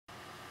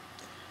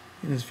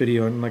In this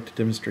video, I'd like to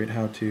demonstrate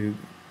how to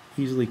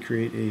easily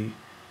create a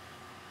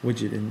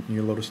widget in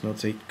your Lotus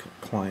Notes 8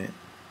 client.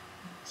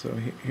 So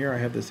here I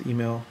have this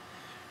email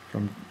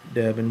from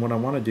Deb, and what I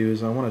want to do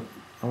is I want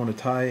to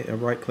tie a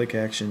right-click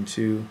action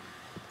to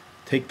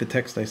take the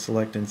text I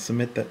select and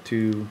submit that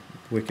to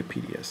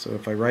Wikipedia. So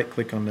if I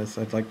right-click on this,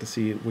 I'd like to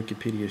see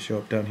Wikipedia show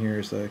up down here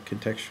as a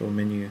contextual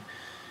menu,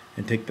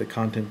 and take the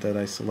content that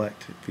I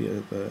select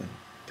via the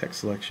text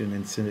selection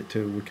and send it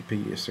to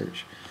Wikipedia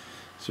search.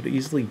 So to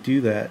easily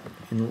do that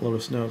in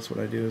Lotus Notes, what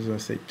I do is I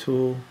say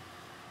Tool,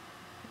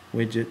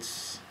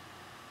 Widgets,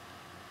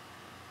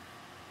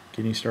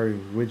 getting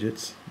started with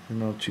widgets,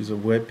 and I'll choose a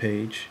web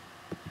page,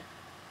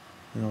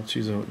 and I'll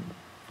choose a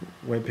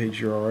web page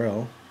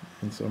URL,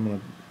 and so I'm going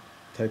to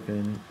type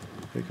in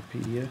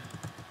wikipedia.com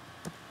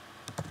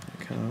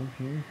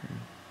here,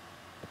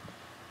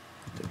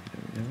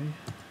 www.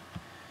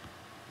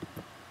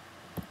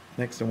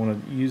 Next I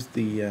want to use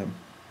the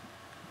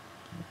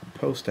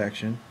post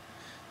action.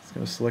 It's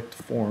going to select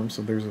the form,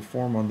 so there's a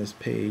form on this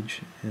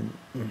page, and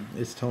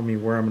it's telling me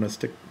where I'm going to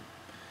stick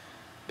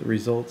the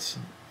results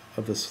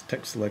of this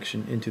text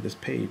selection into this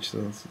page.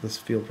 So it's this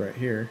field right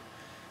here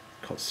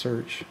called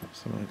search.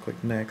 So I'm going to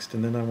click next,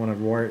 and then I want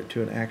to wire it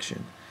to an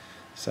action.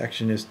 This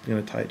action is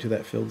going to tie it to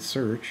that field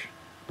search,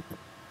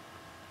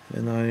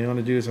 and then all I want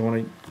to do is I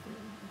want to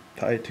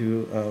tie it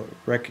to a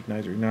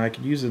recognizer. Now I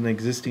could use an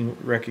existing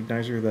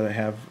recognizer that I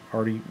have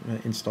already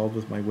installed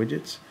with my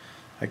widgets.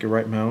 I could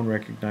write my own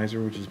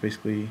recognizer, which is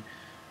basically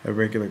a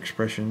regular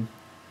expression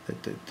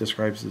that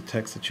describes the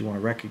text that you want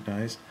to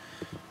recognize.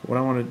 What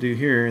I want to do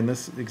here in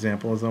this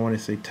example is I want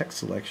to say text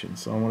selection.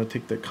 So I want to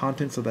take the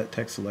contents of that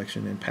text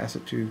selection and pass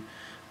it to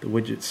the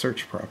widget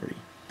search property.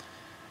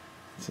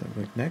 So I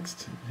click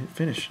next and hit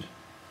finished.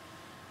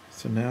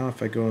 So now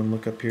if I go and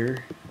look up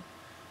here,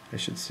 I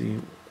should see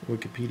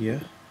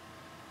Wikipedia.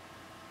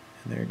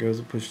 And there it goes,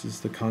 it pushes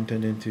the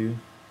content into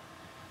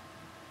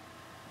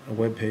a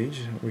web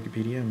page,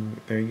 Wikipedia, and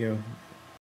there you go.